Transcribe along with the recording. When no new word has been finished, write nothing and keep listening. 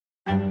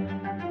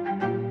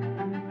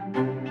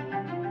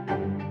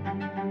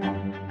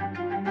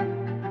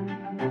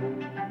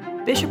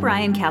Bishop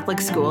Ryan Catholic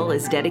School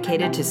is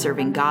dedicated to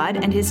serving God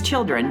and His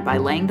children by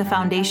laying the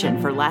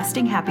foundation for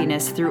lasting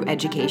happiness through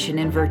education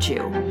and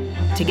virtue.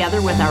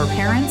 Together with our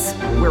parents,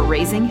 we're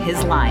raising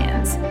His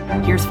lions.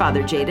 Here's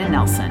Father Jaden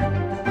Nelson.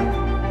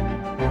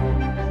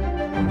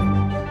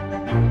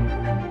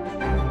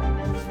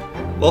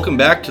 Welcome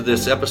back to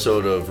this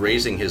episode of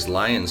Raising His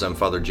Lions. I'm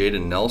Father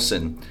Jaden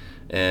Nelson,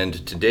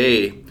 and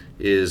today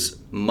is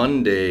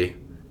Monday,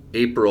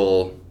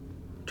 April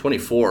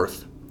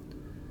 24th.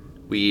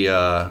 We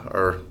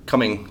are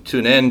coming to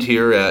an end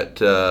here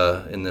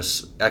in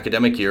this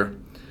academic year,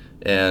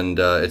 and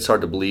it's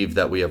hard to believe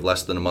that we have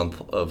less than a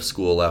month of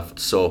school left.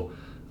 So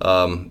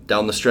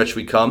down the stretch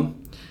we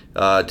come.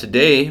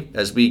 Today,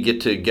 as we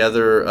get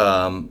together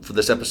for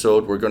this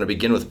episode, we're going to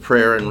begin with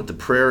prayer, and the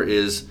prayer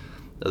is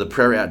the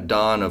prayer at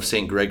dawn of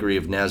St. Gregory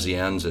of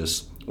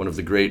Nazianzus, one of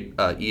the great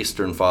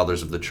Eastern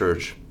Fathers of the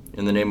Church.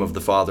 In the name of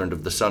the Father, and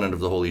of the Son, and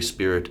of the Holy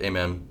Spirit.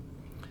 Amen.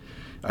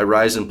 I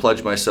rise and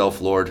pledge myself,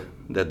 Lord,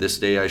 that this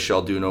day I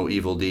shall do no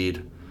evil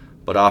deed,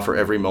 but offer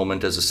every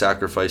moment as a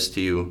sacrifice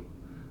to you.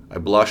 I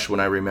blush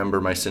when I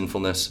remember my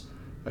sinfulness.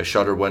 I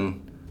shudder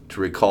when to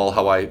recall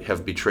how I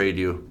have betrayed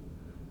you.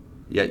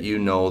 Yet you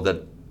know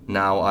that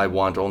now I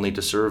want only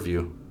to serve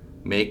you.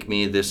 Make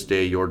me this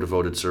day your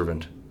devoted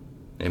servant.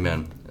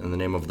 Amen. In the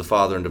name of the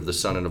Father, and of the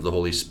Son, and of the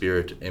Holy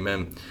Spirit.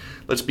 Amen.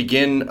 Let's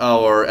begin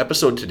our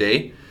episode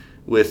today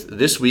with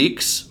this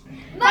week's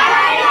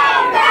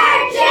Vital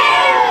Virtue!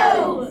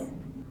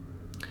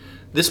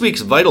 This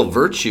week's vital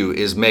virtue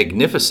is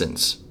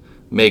magnificence.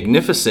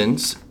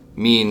 Magnificence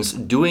means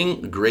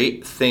doing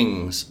great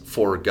things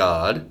for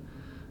God.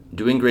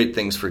 Doing great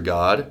things for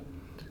God.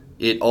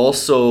 It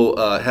also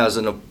has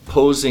an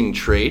opposing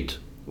trait,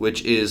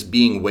 which is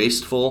being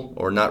wasteful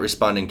or not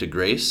responding to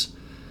grace.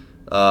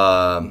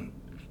 And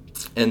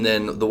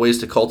then the ways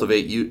to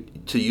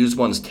cultivate to use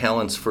one's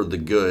talents for the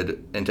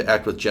good and to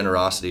act with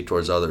generosity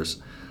towards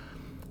others.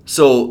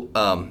 So,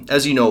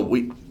 as you know,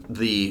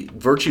 the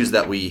virtues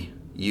that we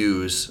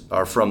use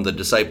are from the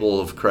Disciple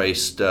of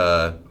Christ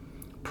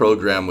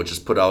program, which is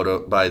put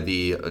out by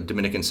the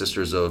Dominican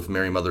Sisters of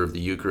Mary, Mother of the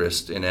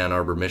Eucharist in Ann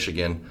Arbor,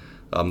 Michigan.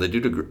 They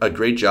do a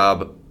great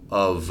job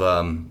of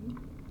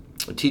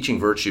teaching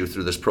virtue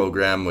through this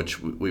program,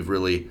 which we've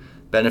really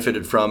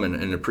benefited from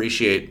and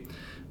appreciate.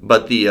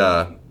 But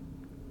I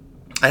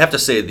have to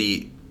say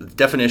the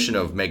definition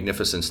of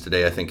magnificence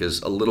today, I think,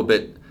 is a little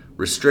bit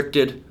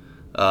restricted,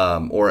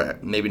 or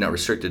maybe not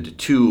restricted,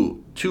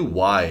 too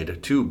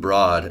wide, too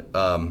broad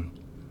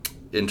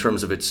in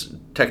terms of its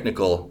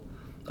technical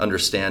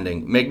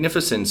understanding.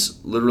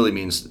 Magnificence literally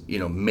means,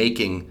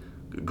 making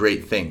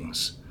great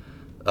things.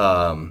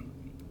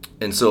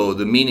 And so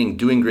the meaning,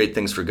 doing great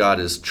things for God,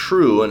 is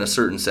true in a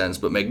certain sense,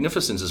 but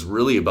magnificence is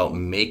really about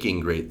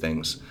making great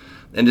things.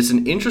 And it's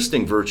an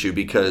interesting virtue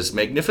because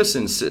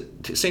magnificence,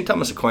 St.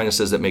 Thomas Aquinas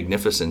says that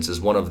magnificence is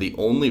one of the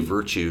only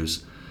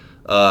virtues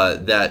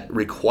that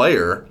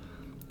require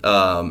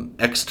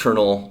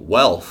external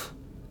wealth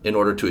in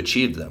order to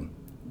achieve them,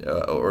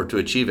 or to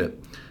achieve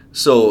it.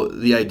 So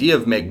the idea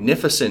of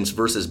magnificence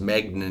versus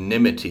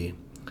magnanimity.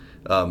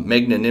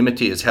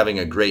 Magnanimity is having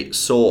a great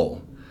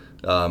soul.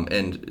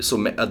 And so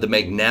the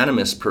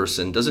magnanimous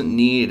person doesn't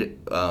need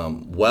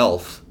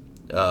wealth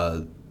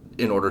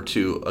in order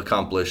to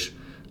accomplish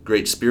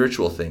great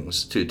spiritual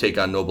things, to take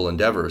on noble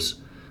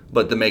endeavors.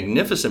 But the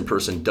magnificent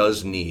person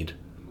does need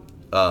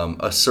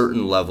a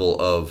certain level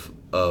of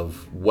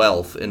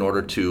wealth in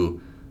order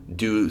to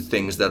do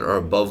things that are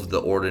above the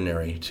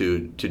ordinary,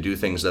 to do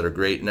things that are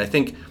great. And I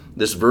think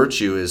this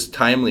virtue is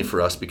timely for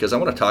us because I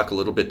want to talk a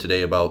little bit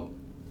today about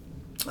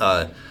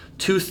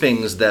two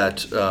things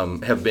that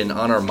have been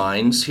on our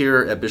minds here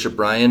at Bishop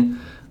Ryan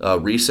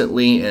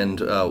recently. And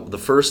the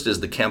first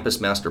is the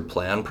Campus Master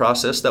Plan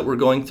process that we're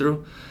going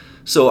through.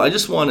 So I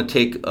just want to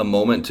take a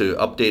moment to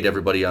update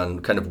everybody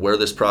on kind of where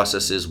this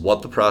process is,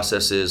 what the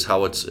process is,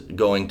 how it's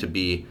going to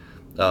be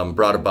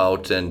brought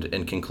about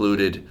and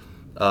concluded,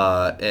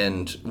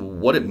 and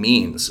what it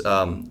means.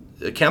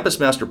 The Campus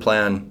Master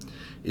Plan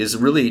is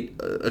really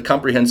a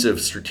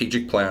comprehensive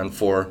strategic plan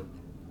for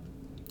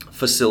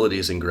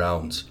facilities and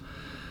grounds,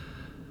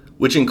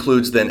 which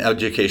includes then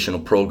educational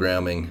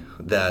programming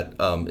that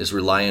is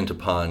reliant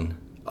upon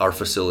our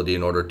facility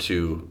in order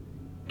to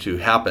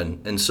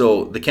happen. And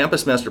so the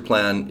Campus Master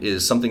Plan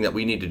is something that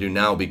we need to do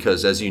now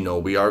because, as you know,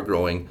 we are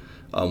growing.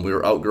 We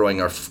are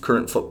outgrowing our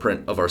current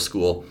footprint of our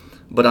school.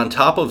 But on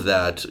top of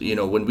that,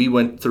 when we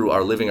went through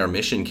our Living Our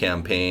Mission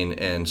campaign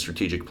and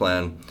strategic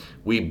plan,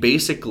 we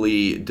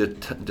basically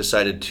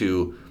decided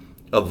to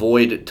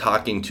avoid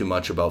talking too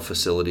much about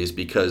facilities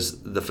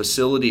because the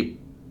facility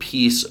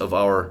piece of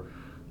our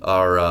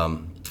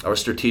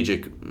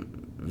strategic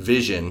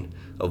vision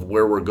of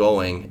where we're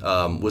going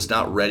was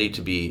not ready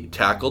to be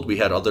tackled. We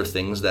had other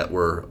things that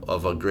were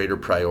of a greater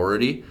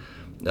priority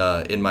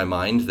in my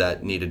mind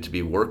that needed to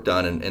be worked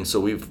on. And so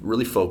we've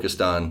really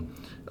focused on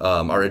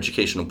our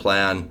educational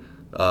plan.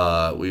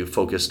 We've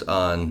focused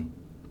on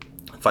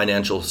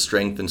financial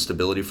strength and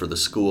stability for the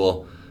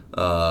school,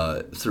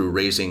 through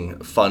raising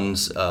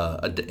funds,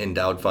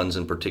 endowed funds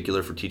in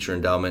particular for teacher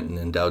endowment and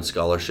endowed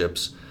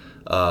scholarships.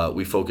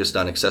 We focused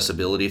on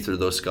accessibility through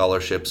those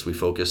scholarships. We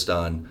focused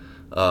on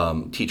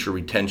teacher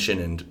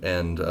retention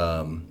and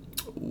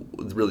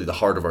really the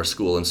heart of our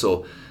school. And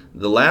so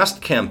the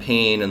last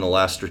campaign and the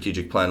last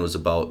strategic plan was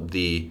about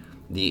the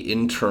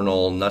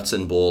internal nuts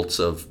and bolts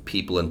of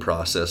people and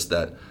process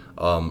that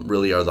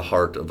really are the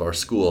heart of our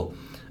school.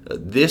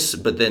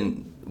 But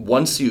then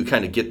once you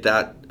kind of get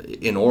that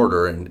in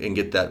order and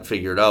get that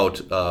figured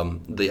out,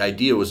 the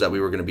idea was that we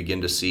were going to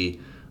begin to see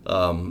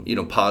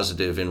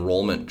positive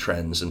enrollment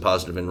trends and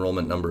positive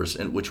enrollment numbers,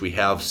 which we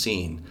have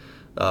seen.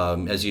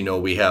 As you know,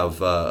 we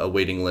have a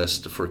waiting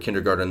list for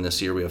kindergarten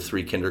this year. We have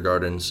 3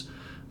 kindergartens,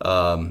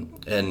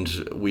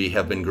 and we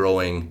have been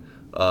growing,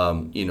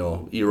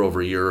 year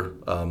over year,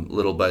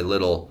 little by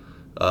little.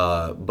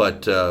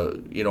 But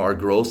our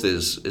growth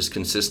is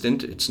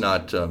consistent. It's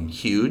not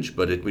huge,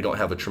 but we don't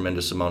have a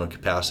tremendous amount of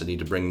capacity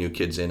to bring new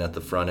kids in at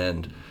the front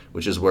end,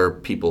 which is where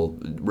people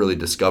really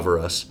discover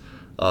us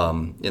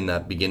in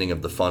that beginning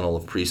of the funnel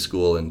of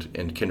preschool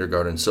and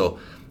kindergarten. So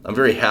I'm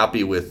very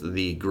happy with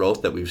the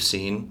growth that we've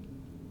seen,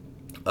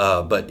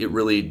 but it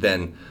really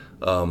then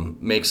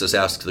makes us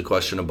ask the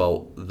question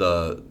about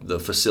the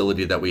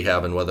facility that we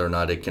have and whether or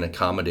not it can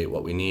accommodate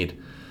what we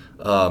need.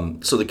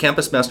 So the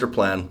Campus Master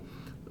Plan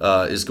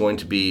is going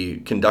to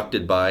be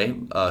conducted by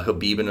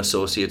Habib and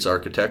Associates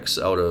Architects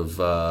out of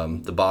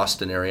the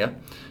Boston area.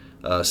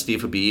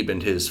 Steve Habib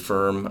and his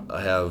firm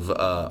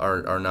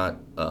are not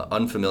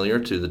unfamiliar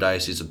to the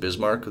Diocese of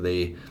Bismarck.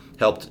 They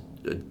helped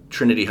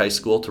Trinity High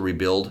School to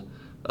rebuild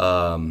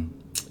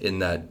in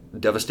that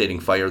devastating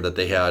fire that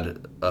they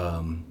had,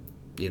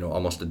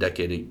 almost a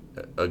decade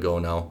ago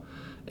now,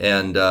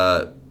 and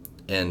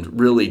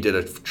really did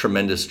a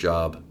tremendous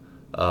job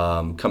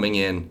coming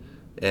in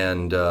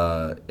and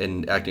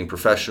acting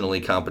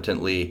professionally,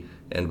 competently,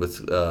 and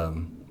with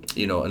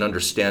an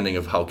understanding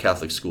of how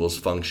Catholic schools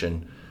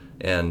function.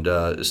 And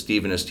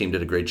Steve and his team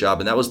did a great job.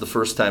 And that was the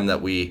first time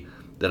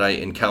that I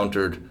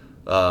encountered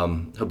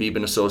Habib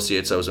and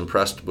Associates. I was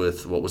impressed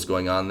with what was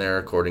going on there,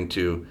 according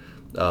to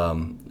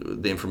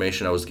the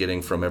information I was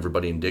getting from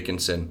everybody in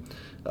Dickinson.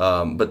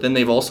 But then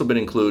they've also been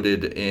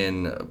included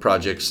in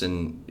projects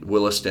in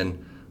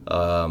Williston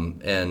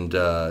and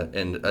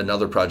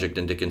another project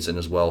in Dickinson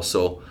as well.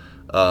 So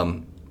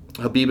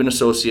Habib and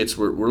Associates,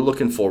 we're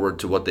looking forward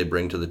to what they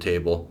bring to the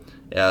table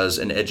as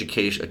an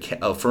education,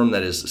 a firm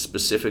that is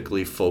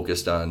specifically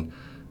focused on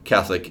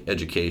Catholic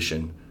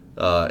education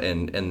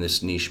and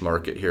this niche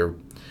market here.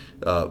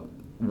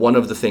 One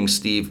of the things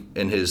Steve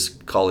and his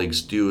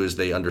colleagues do is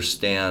they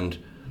understand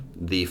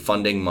the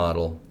funding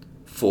model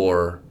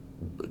for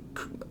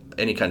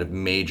any kind of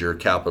major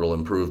capital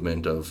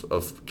improvement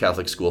of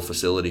Catholic school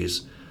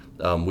facilities.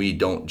 We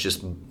don't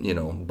just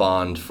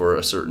bond for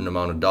a certain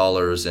amount of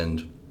dollars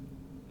and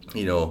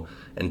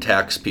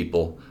tax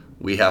people.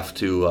 We have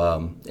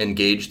to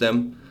engage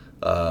them,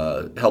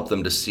 help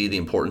them to see the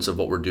importance of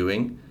what we're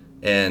doing,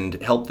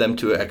 and help them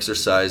to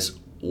exercise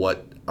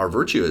what our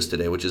virtue is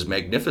today, which is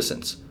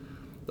magnificence.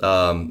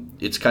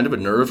 It's kind of a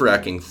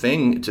nerve-wracking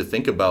thing to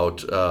think about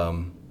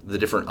the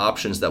different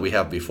options that we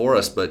have before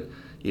us, but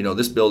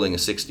this building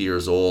is 60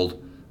 years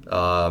old,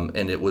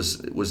 and it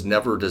was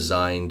never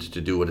designed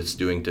to do what it's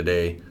doing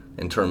today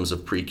in terms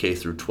of pre-K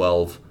through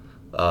 12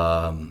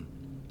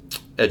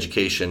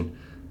 education.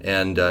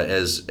 And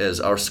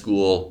as our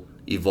school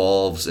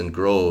evolves and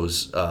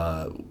grows,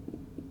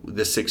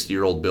 this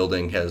 60-year-old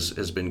building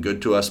has been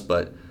good to us,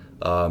 but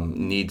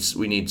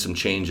we need some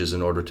changes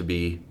in order to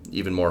be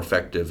even more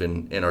effective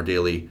in our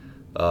daily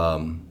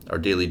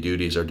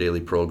duties, our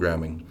daily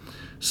programming.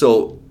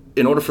 So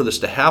in order for this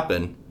to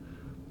happen,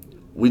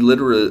 we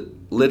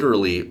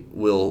literally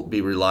will be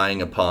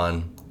relying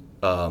upon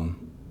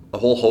a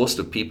whole host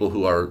of people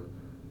who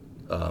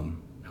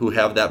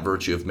have that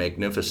virtue of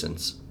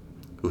magnificence,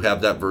 who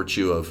have that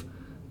virtue of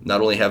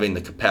not only having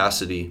the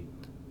capacity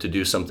to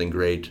do something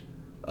great,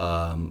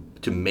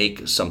 to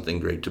make something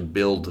great, to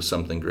build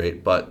something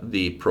great, but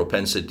the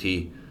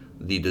propensity,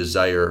 the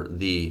desire,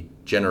 the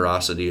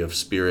generosity of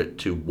spirit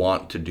to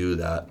want to do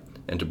that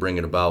and to bring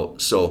it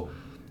about. So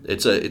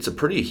it's a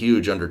pretty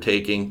huge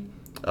undertaking.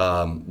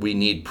 We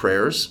need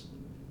prayers.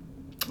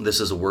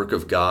 This is a work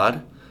of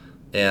God.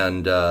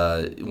 And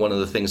one of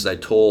the things I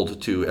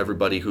told to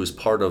everybody who's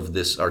part of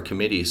our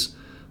committees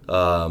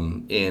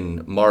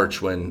in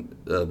March when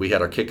we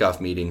had our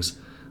kickoff meetings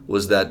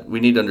was that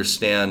we need to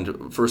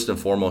understand, first and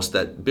foremost,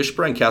 that Bishop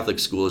Bryan Catholic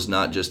School is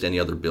not just any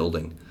other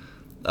building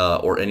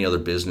or any other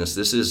business.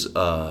 This is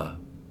a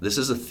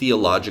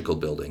theological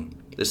building.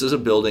 This is a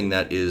building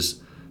that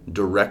is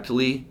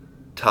directly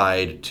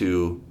tied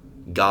to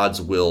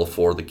God's will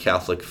for the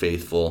Catholic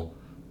faithful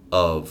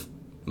of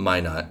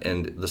Minot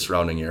and the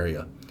surrounding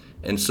area.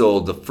 And so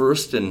the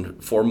first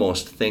and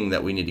foremost thing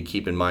that we need to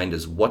keep in mind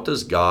is, what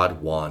does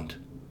God want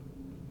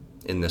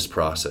in this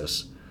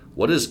process?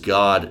 What is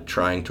God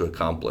trying to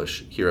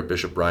accomplish here at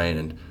Bishop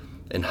Bryan,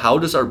 and how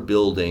does our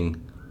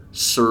building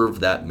serve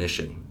that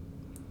mission?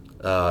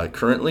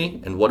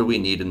 currently, and what do we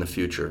need in the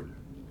future.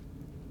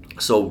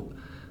 So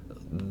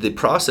the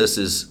process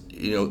is,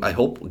 I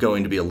hope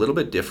going to be a little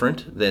bit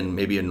different than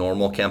maybe a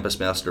normal campus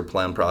master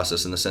plan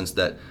process, in the sense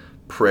that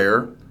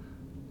prayer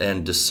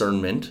and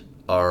discernment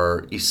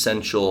are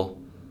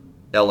essential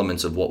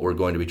elements of what we're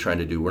going to be trying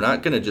to do. We're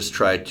not going to just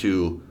try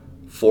to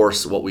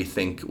force what we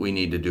think we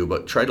need to do,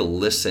 but try to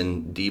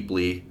listen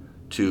deeply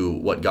to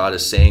what God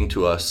is saying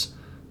to us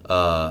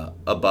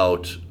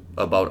about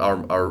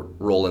our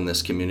role in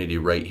this community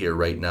right here,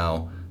 right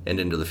now, and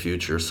into the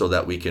future, so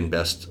that we can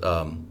best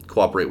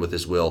cooperate with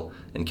His will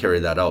and carry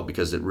that out,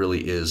 because it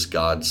really is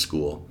God's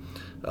school.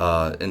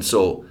 And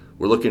so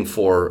we're looking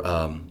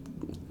for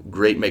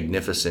great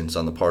magnificence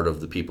on the part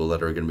of the people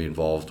that are going to be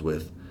involved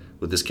with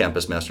this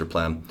campus master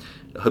plan.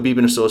 Habib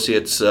and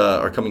Associates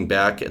are coming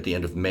back at the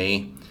end of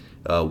May.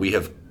 We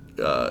have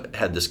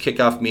had this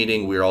kickoff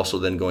meeting. We're also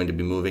then going to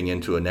be moving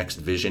into a next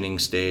visioning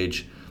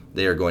stage.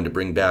 They are going to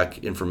bring back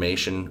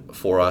information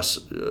for us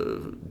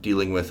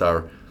dealing with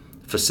our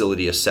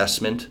facility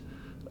assessment.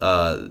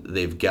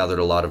 They've gathered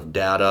a lot of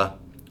data,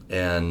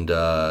 and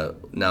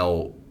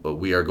now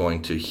we are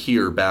going to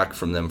hear back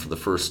from them for the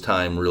first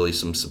time, really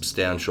some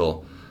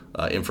substantial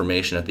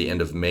information at the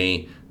end of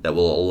May that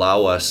will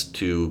allow us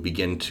to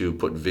begin to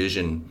put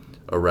vision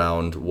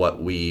around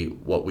what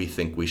we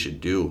think we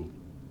should do.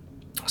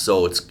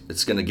 So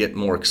it's going to get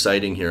more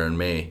exciting here in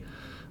May.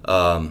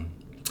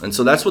 And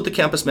so that's what the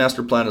Campus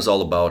Master Plan is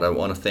all about. I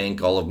want to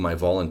thank all of my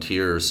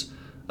volunteers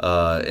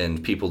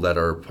and people that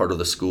are part of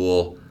the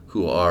school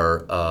who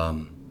are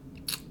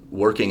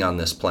working on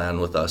this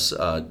plan with us.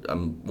 I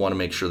want to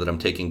make sure that I'm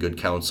taking good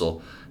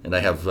counsel, and I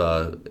have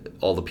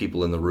all the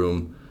people in the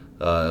room,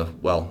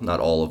 well, not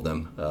all of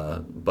them,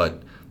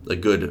 but a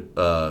good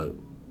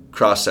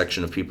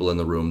cross-section of people in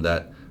the room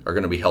that are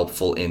going to be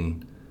helpful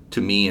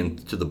to me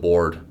and to the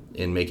board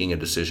in making a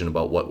decision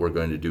about what we're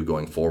going to do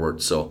going forward.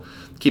 So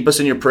keep us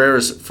in your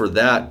prayers for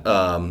that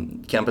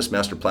Campus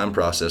Master Plan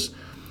process.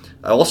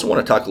 I also want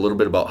to talk a little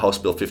bit about House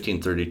Bill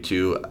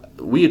 1532.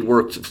 We had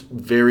worked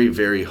very,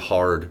 very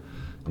hard,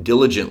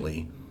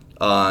 diligently,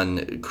 on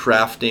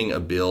crafting a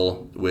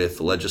bill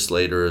with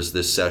legislators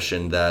this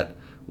session that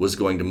was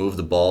going to move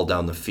the ball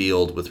down the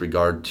field with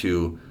regard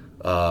to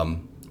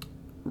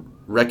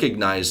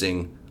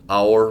recognizing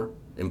our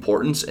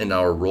importance and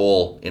our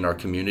role in our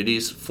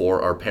communities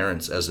for our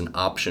parents as an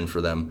option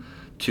for them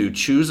to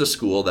choose a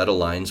school that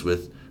aligns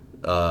with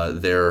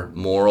their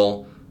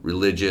moral,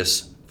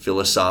 religious,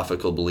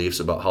 philosophical beliefs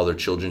about how their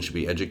children should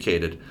be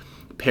educated.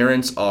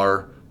 Parents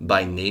are,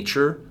 by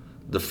nature,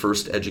 the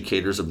first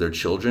educators of their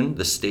children.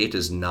 The state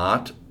is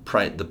not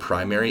the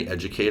primary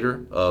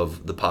educator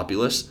of the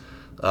populace.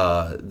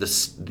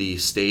 The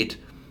state,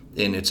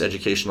 in its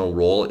educational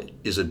role,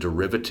 is a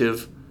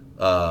derivative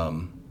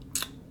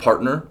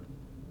partner.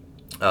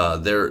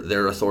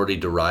 Their authority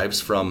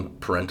derives from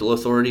parental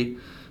authority.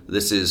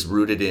 This is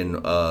rooted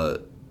in a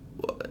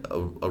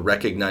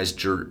recognized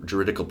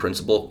juridical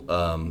principle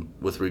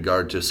with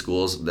regard to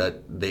schools,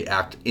 that they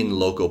act in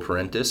loco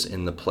parentis,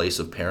 in the place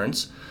of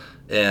parents.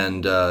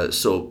 And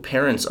so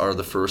parents are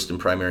the first and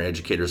primary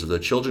educators of their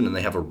children, and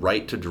they have a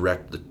right to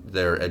direct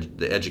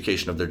the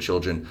education of their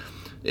children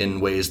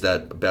in ways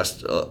that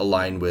best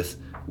align with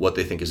what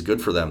they think is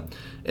good for them.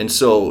 And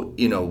so,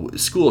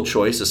 school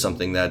choice is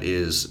something that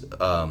is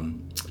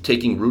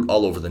taking root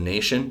all over the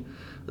nation.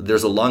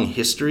 There's a long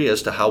history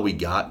as to how we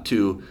got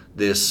to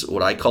this,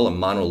 what I call a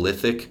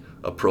monolithic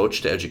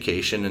approach to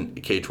education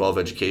and K-12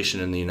 education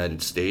in the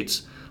United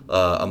States,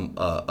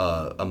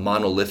 a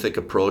monolithic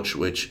approach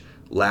which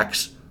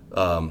lacks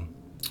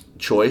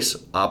choice,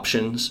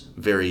 options,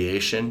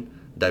 variation,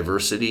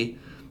 diversity,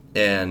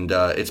 and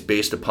it's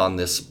based upon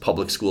this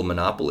public school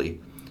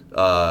monopoly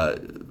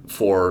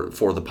for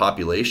the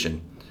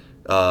population.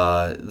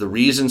 The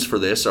reasons for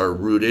this are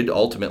rooted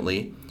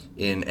ultimately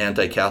in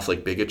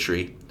anti-Catholic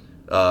bigotry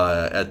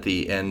at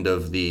the end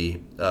of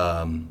the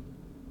at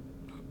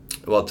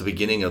the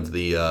beginning of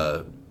the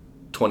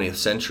 20th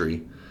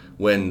century,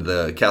 when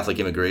the Catholic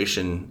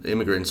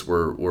immigrants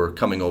were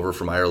coming over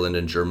from Ireland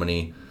and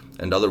Germany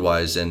and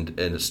otherwise, and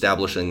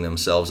establishing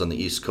themselves on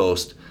the East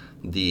Coast.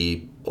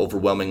 The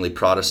overwhelmingly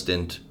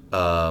Protestant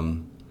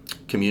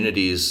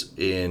communities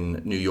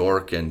in New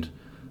York and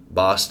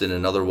Boston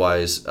and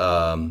otherwise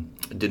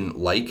didn't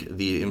like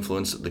the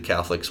influence that the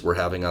Catholics were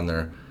having on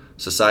their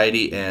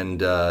society,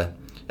 and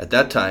at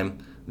that time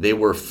they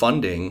were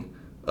funding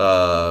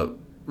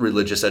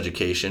religious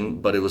education,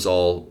 but it was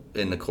all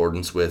in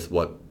accordance with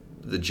what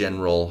the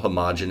general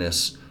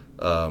homogenous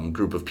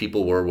group of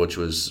people were, which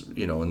was,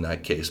 in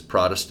that case,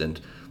 Protestant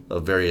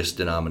of various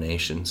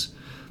denominations.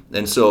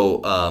 And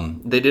so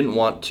they didn't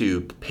want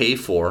to pay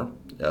for,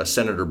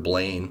 Senator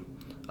Blaine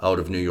out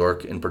of New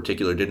York in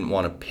particular didn't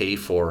want to pay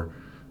for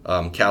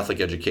Catholic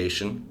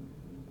education,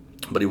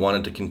 but he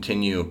wanted to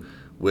continue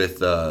with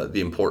the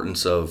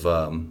importance of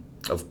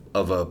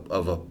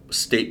a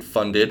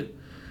state-funded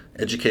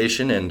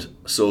education. And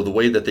so the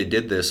way that they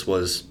did this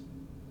was,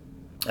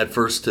 at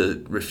first,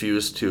 to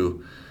refuse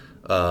to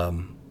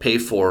pay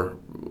for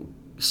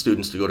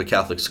students to go to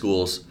Catholic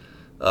schools,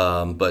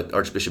 but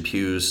Archbishop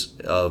Hughes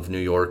of New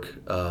York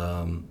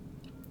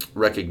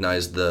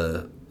recognized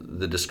the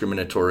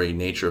discriminatory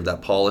nature of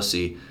that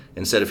policy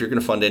and said, if you're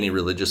going to fund any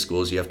religious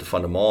schools, you have to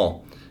fund them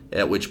all.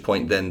 At which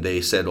point then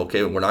they said,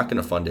 okay, we're not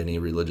going to fund any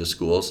religious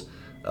schools.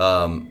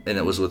 And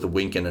it was with a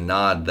wink and a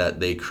nod that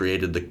they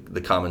created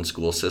the common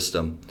school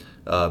system.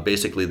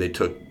 Basically, they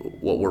took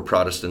what were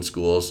Protestant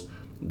schools,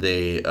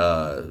 they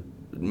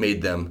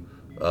made them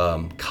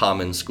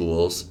common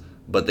schools,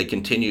 but they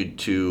continued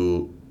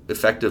to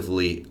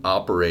effectively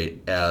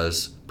operate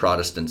as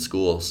Protestant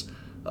schools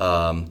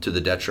to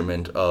the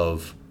detriment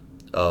of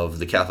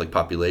the Catholic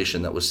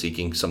population that was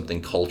seeking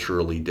something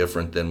culturally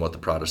different than what the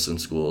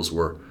Protestant schools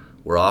were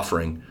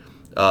offering.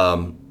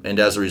 And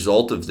as a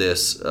result of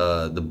this,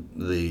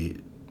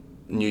 the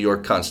New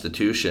York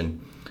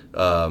Constitution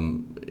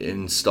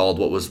installed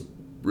what was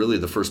really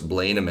the first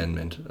Blaine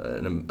Amendment,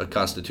 a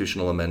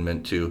constitutional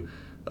amendment to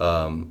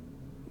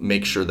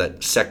make sure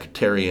that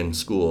sectarian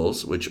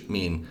schools, which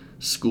mean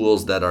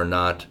schools that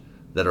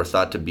are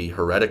thought to be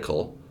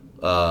heretical,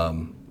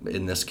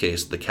 in this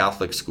case the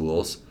Catholic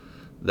schools,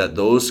 that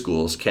those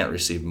schools can't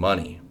receive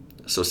money.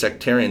 So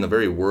sectarian, the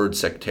very word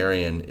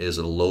sectarian is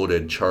a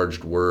loaded,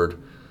 charged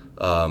word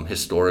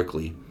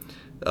historically.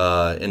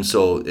 And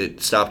so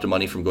it stopped the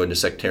money from going to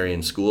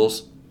sectarian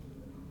schools.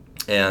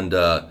 And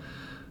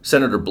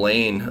Senator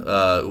Blaine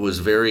was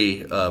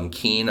very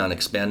keen on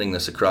expanding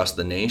this across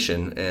the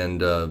nation,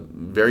 and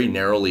very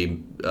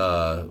narrowly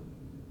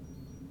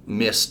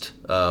missed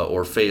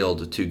or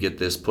failed to get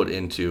this put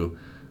into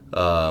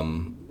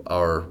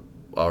our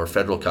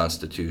federal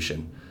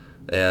Constitution.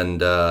 And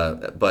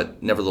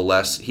but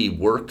nevertheless, he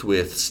worked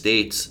with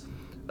states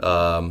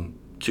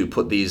to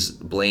put these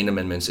Blaine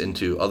amendments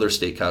into other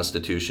state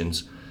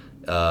constitutions,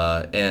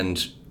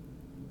 and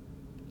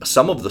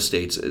some of the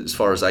states, as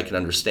far as I can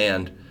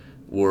understand,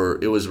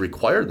 it was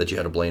required that you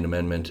had a Blaine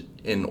amendment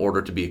in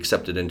order to be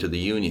accepted into the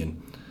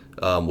Union,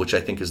 which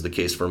I think is the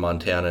case for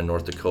Montana and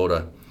North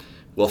Dakota.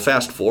 Well,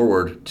 fast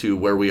forward to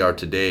where we are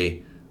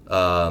today,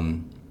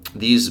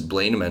 these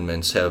Blaine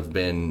amendments have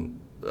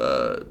been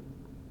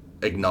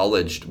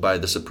acknowledged by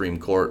the Supreme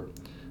Court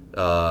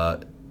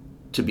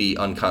to be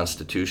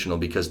unconstitutional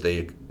because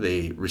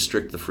they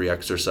restrict the free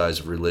exercise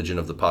of religion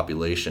of the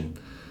population.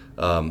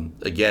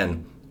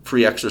 Again,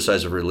 free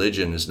exercise of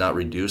religion is not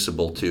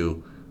reducible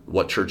to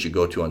what church you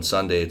go to on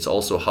Sunday. It's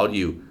also how do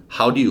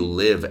you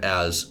live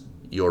as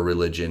your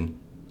religion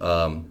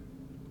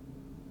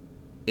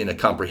in a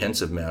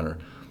comprehensive manner.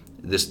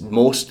 This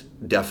most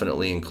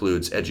definitely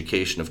includes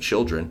education of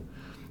children,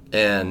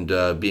 and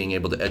being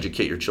able to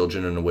educate your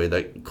children in a way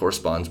that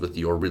corresponds with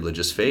your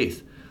religious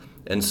faith.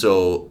 And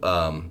so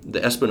the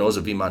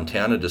Espinoza v.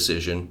 Montana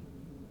decision,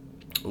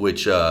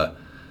 which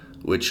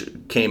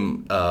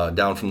came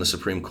down from the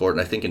Supreme Court,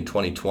 and I think in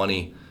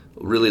 2020,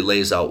 really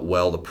lays out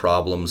well the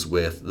problems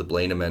with the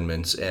Blaine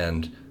amendments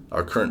and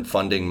our current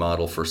funding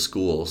model for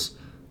schools.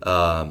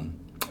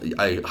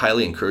 I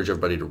highly encourage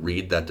everybody to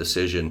read that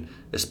decision,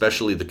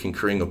 especially the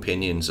concurring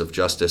opinions of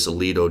Justice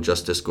Alito,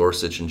 Justice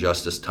Gorsuch, and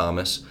Justice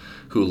Thomas,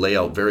 who lay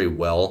out very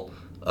well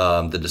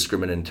the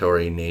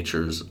discriminatory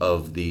natures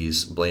of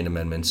these Blaine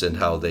amendments and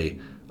how they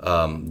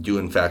do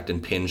in fact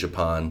impinge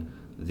upon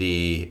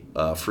the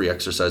free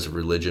exercise of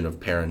religion of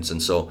parents.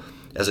 And so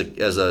as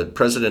a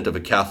president of a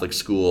Catholic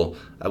school,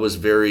 I was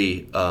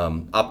very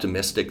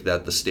optimistic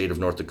that the state of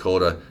North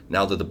Dakota,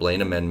 now that the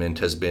Blaine Amendment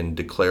has been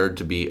declared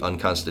to be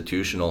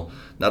unconstitutional,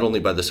 not only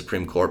by the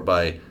Supreme Court,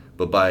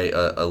 but by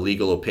a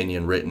legal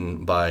opinion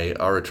written by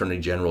our Attorney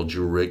General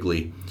Drew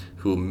Wrigley,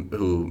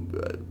 who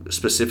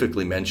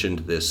specifically mentioned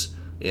this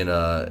in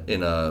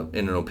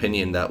an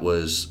opinion that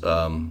was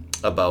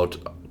about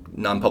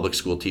non-public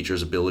school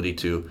teachers' ability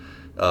to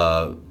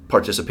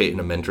participate in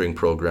a mentoring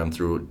program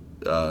through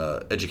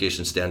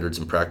Education Standards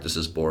and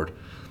Practices Board.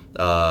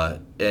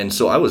 And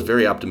so I was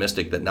very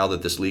optimistic that now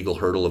that this legal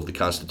hurdle of the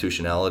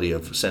constitutionality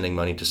of sending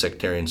money to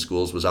sectarian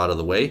schools was out of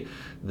the way,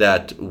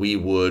 that we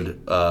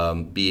would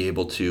be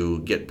able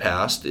to get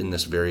past in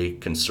this very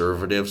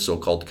conservative,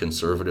 so-called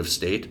conservative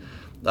state,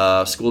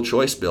 school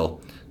choice bill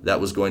that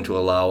was going to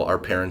allow our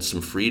parents some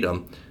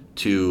freedom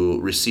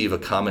to receive a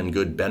common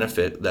good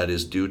benefit that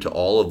is due to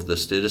all of the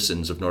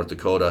citizens of North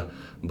Dakota,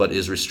 but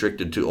is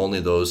restricted to only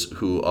those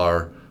who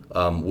are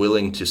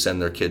willing to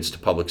send their kids to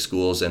public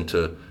schools and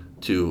to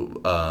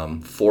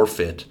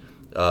forfeit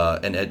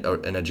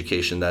an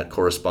education that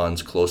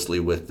corresponds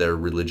closely with their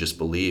religious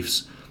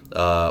beliefs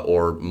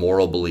or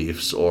moral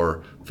beliefs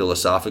or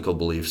philosophical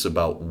beliefs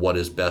about what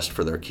is best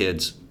for their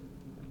kids.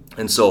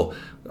 And so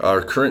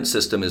our current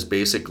system is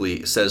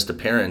basically says to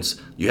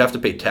parents, you have to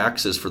pay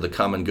taxes for the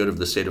common good of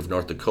the state of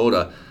North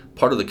Dakota.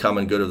 Part of the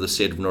common good of the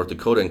state of North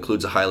Dakota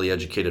includes a highly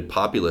educated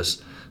populace.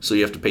 So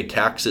you have to pay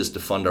taxes to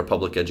fund our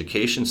public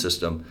education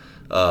system.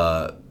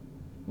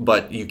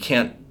 But you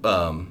can't,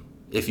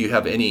 if you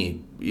have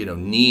any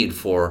need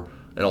for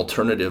an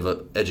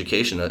alternative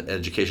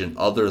education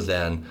other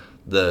than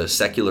the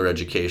secular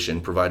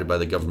education provided by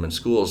the government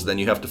schools, then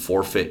you have to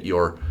forfeit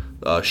your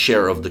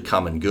share of the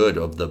common good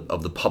of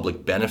the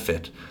public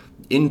benefit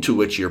into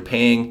which you're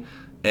paying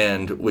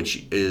and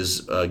which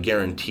is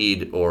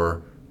guaranteed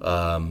or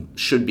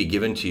should be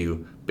given to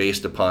you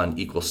based upon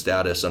equal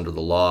status under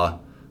the law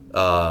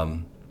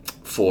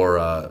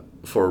for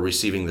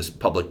receiving this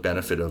public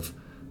benefit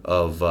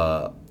of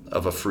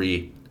a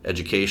free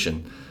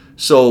education.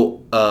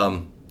 So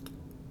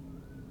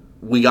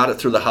we got it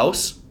through the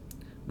House,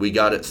 we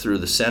got it through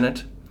the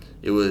Senate.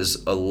 It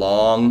was a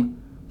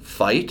long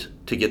fight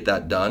to get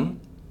that done.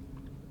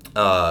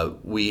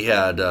 We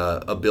had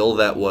a bill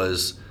that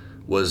was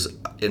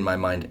in my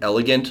mind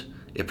elegant.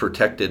 It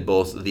protected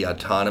both the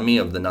autonomy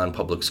of the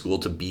non-public school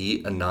to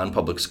be a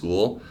non-public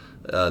school.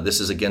 This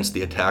is against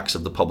the attacks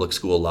of the public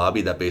school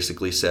lobby that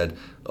basically said,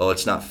 oh,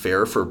 it's not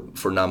fair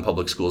for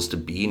non-public schools to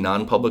be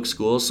non-public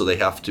schools, so they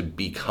have to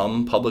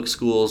become public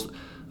schools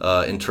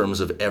in terms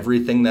of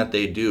everything that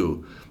they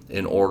do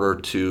in order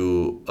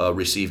to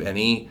receive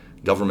any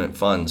government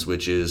funds,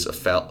 which is a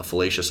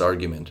fallacious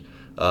argument.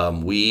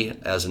 We,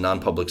 as a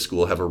non-public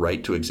school, have a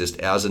right to exist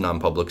as a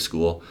non-public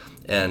school,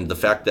 and the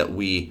fact that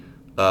we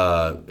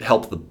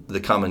help the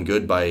common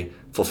good by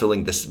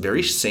fulfilling this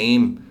very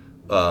same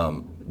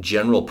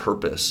general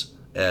purpose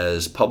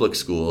as public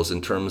schools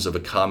in terms of a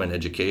common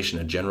education,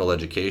 a general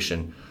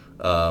education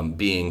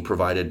being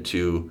provided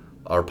to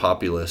our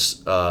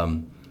populace.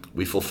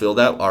 We fulfill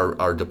that.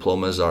 Our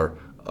diplomas are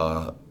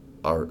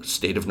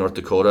state of North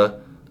Dakota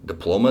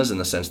diplomas in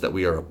the sense that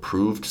we are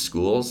approved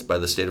schools by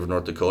the state of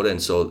North Dakota,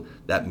 and so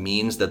that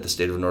means that the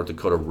state of North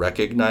Dakota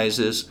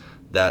recognizes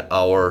that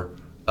our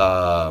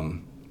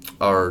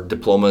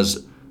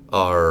diplomas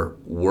are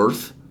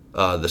worth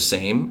the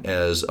same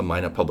as a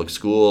Minot Public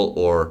School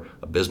or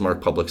a Bismarck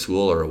Public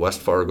School or a West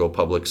Fargo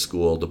Public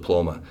School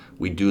diploma.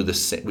 We do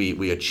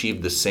we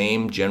achieve the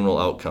same general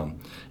outcome,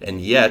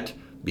 and yet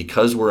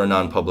because we're a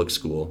non-public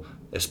school,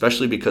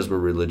 especially because we're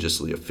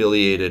religiously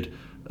affiliated,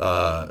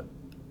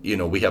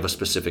 we have a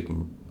specific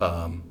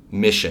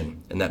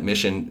mission, and that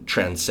mission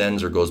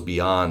transcends or goes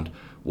beyond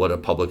what a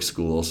public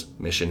school's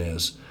mission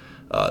is.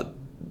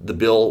 The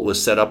bill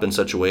was set up in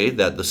such a way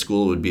that the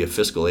school would be a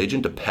fiscal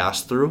agent, a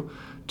pass-through,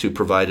 to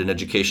provide an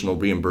educational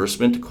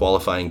reimbursement to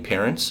qualifying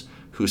parents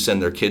who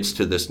send their kids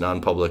to this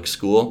non-public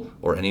school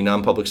or any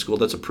non-public school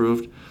that's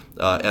approved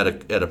at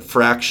a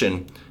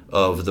fraction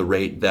of the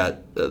rate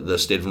that the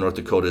state of North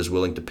Dakota is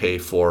willing to pay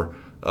for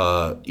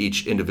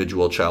each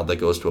individual child that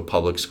goes to a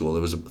public school.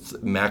 It was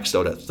maxed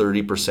out at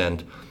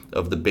 30%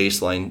 of the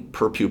baseline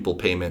per pupil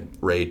payment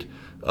rate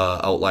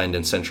outlined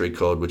in Century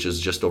Code, which is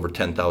just over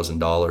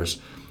 $10,000.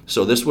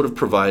 So this would have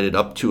provided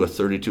up to a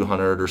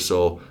 $3,200 or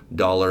so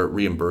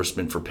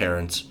reimbursement for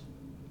parents.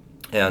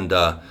 And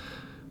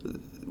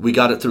we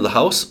got it through the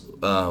House.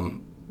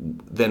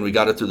 Then we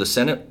got it through the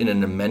Senate in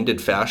an amended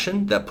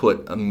fashion that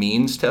put a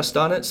means test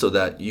on it so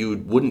that you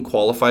wouldn't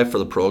qualify for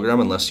the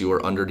program unless you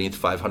were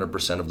underneath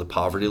 500% of the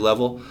poverty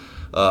level.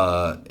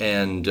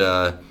 And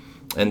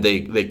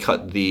they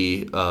cut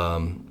the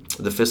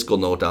fiscal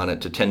note on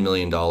it to $10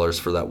 million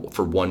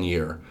for 1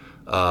 year.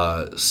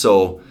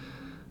 So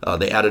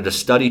they added a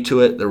study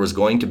to it. There was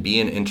going to be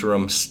an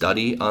interim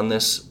study on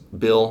this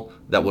bill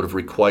that would have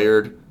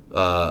required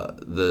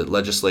the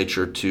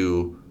legislature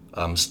to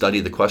study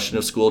the question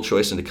of school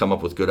choice and to come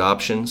up with good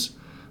options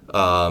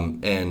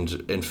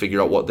and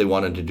figure out what they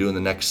wanted to do in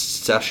the next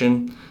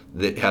session.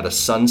 They had a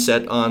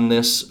sunset on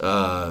this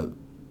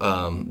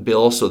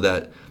bill so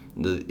that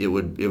it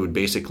would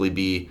basically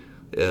be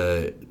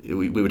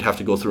we would have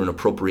to go through an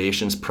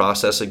appropriations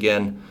process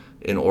again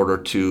in order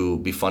to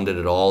be funded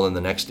at all in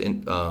the next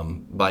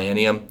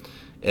biennium.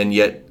 And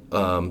yet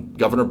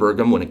Governor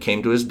Burgum, when it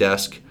came to his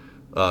desk,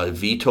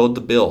 vetoed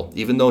the bill,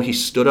 even though he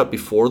stood up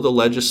before the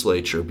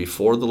legislature,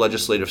 before the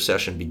legislative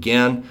session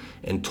began,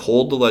 and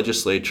told the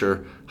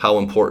legislature how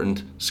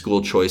important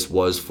school choice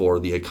was for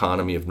the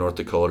economy of North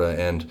Dakota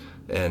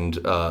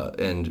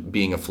and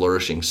being a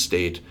flourishing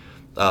state.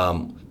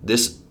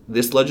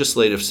 This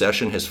legislative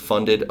session has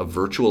funded a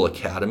virtual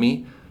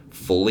academy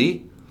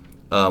fully,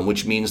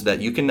 which means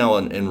that you can now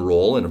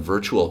enroll in a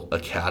virtual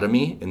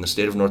academy in the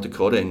state of North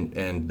Dakota,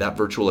 and that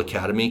virtual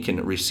academy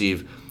can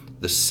receive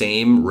the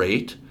same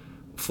rate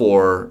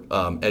for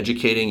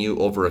educating you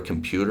over a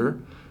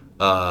computer,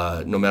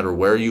 no matter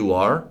where you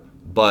are.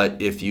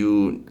 But if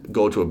you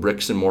go to a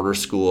bricks and mortar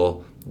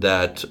school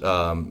that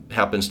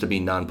happens to be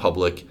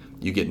non-public,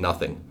 you get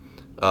nothing.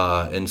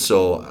 And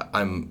so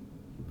I'm,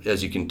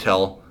 as you can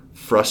tell,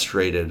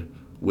 frustrated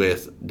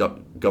with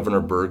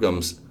Governor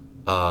Burgum's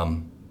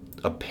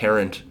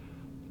apparent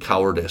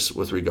cowardice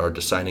with regard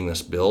to signing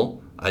this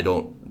bill. I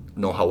don't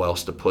know how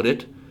else to put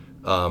it.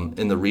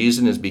 And the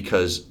reason is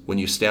because when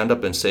you stand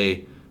up and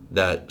say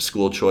that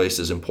school choice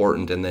is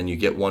important, and then you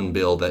get one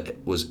bill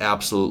that was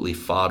absolutely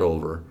fought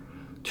over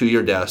to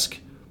your desk,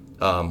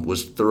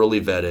 was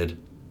thoroughly vetted,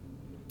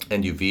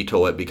 and you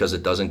veto it because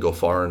it doesn't go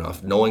far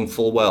enough, knowing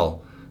full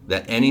well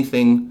that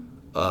anything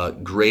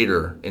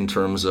greater in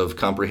terms of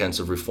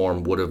comprehensive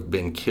reform would have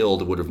been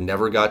killed, would have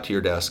never got to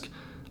your desk.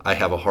 I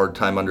have a hard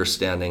time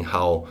understanding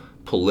how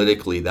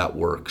politically that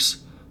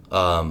works.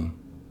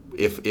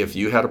 If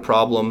you had a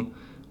problem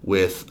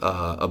with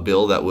a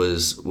bill that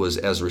was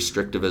as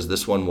restrictive as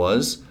this one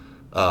was.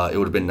 It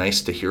would have been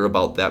nice to hear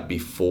about that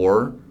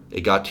before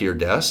it got to your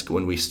desk,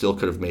 when we still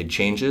could have made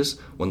changes,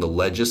 when the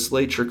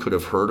legislature could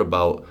have heard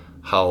about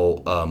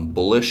how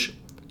bullish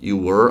you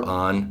were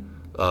on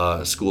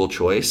school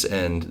choice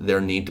and their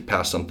need to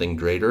pass something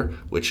greater,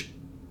 which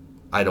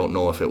I don't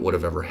know if it would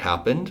have ever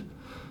happened.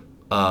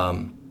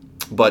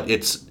 But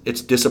it's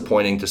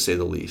disappointing to say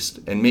the least.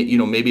 And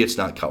maybe it's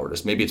not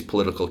cowardice. Maybe it's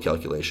political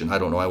calculation. I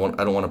don't know.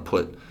 I don't want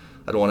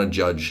to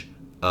judge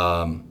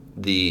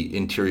the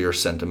interior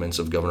sentiments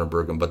of Governor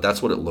Burgum, but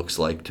that's what it looks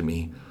like to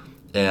me.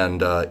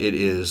 And it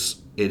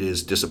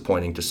is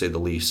disappointing to say the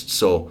least.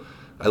 So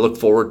I look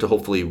forward to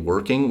hopefully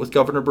working with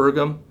Governor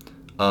Burgum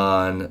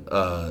on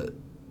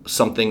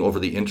something over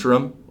the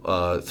interim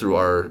through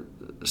our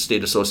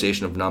State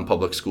Association of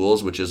Non-Public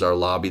Schools, which is our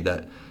lobby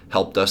that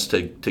helped us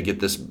to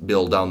get this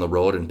bill down the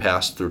road and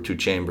passed through 2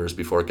 chambers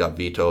before it got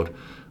vetoed.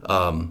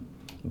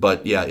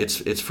 But yeah,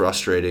 it's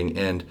frustrating,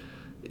 and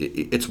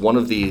it's one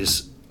of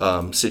these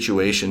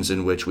situations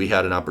in which we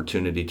had an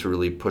opportunity to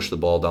really push the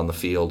ball down the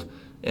field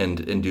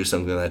and do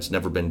something that's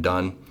never been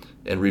done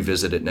and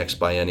revisit it next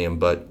biennium,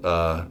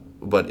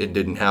 but it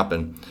didn't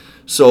happen.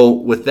 So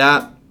with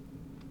that,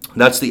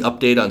 that's the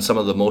update on some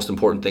of the most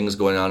important things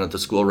going on at the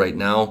school right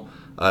now.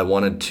 I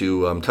wanted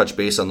to touch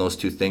base on those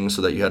 2 things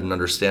so that you had an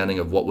understanding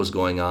of what was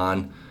going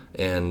on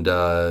and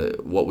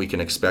what we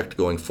can expect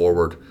going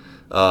forward.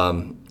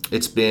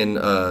 It's been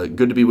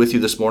good to be with you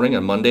this morning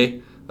on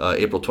Monday,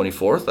 April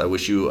 24th. I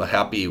wish you a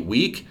happy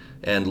week,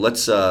 and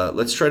let's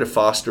try to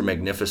foster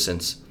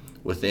magnificence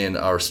within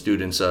our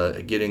students,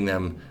 getting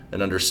them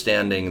an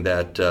understanding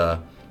that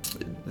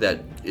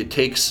it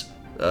takes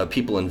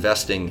people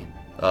investing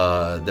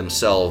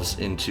themselves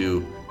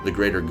into the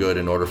greater good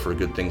in order for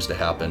good things to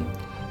happen.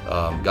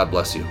 God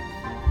bless you.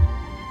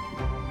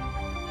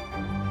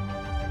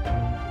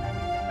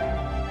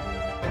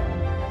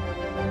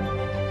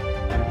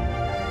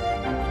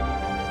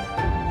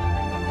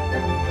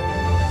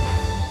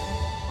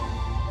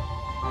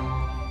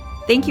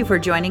 Thank you for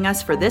joining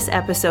us for this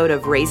episode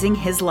of Raising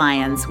His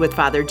Lions with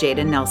Father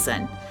Jaden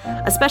Nelson.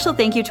 A special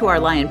thank you to our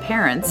Lion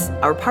parents,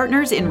 our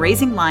partners in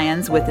raising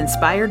lions with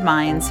inspired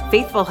minds,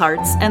 faithful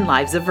hearts, and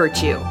lives of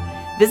virtue.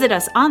 Visit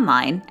us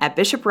online at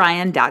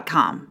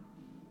bishopryan.com.